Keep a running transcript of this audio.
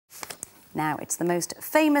Now, it's the most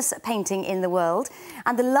famous painting in the world,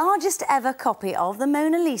 and the largest ever copy of the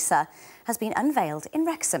Mona Lisa has been unveiled in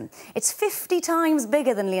Wrexham. It's 50 times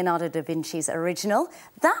bigger than Leonardo da Vinci's original.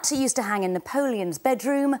 That used to hang in Napoleon's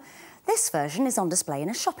bedroom. This version is on display in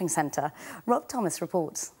a shopping centre. Rob Thomas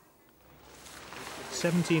reports.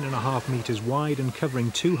 17.5 metres wide and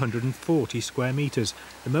covering 240 square metres,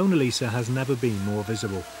 the Mona Lisa has never been more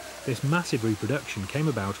visible. This massive reproduction came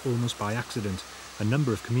about almost by accident. A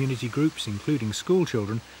number of community groups, including school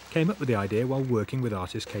children, came up with the idea while working with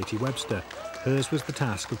artist Katie Webster. Hers was the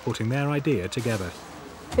task of putting their idea together.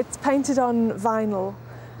 It's painted on vinyl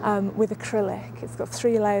with acrylic. It's got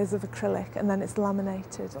 3 layers of acrylic and then it's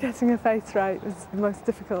laminated. Getting her face right was the most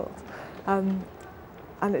difficult.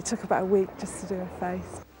 And it took about a week just to do her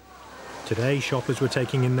face. Today, shoppers were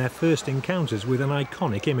taking in their first encounters with an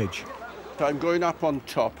iconic image. I'm going up on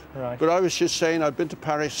top, right. But I was just saying I've been to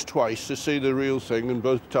Paris twice to see the real thing, and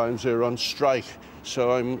both times they're on strike.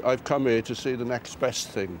 So I've come here to see the next best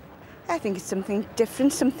thing. I think it's something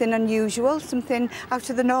different, something unusual, something out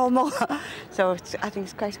of the normal. So I think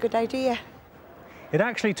it's quite a good idea. It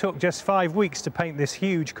actually took just 5 weeks to paint this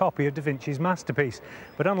huge copy of Da Vinci's masterpiece.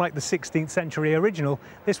 But unlike the 16th century original,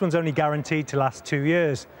 this one's only guaranteed to last 2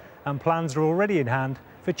 years. And plans are already in hand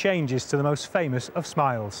for changes to the most famous of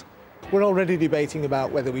smiles. We're already debating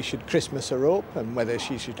about whether we should Christmas her up and whether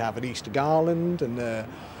she should have an Easter garland, and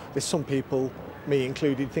there's some people, me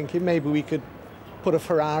included, thinking maybe we could put a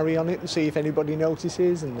Ferrari on it and see if anybody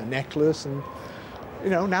notices, and a necklace, and you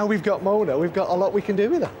know, now we've got Mona, we've got a lot we can do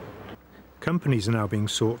with her. Companies are now being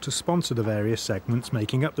sought to sponsor the various segments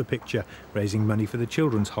making up the picture, raising money for the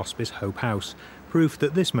children's hospice Hope House, proof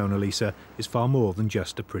that this Mona Lisa is far more than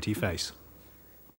just a pretty face.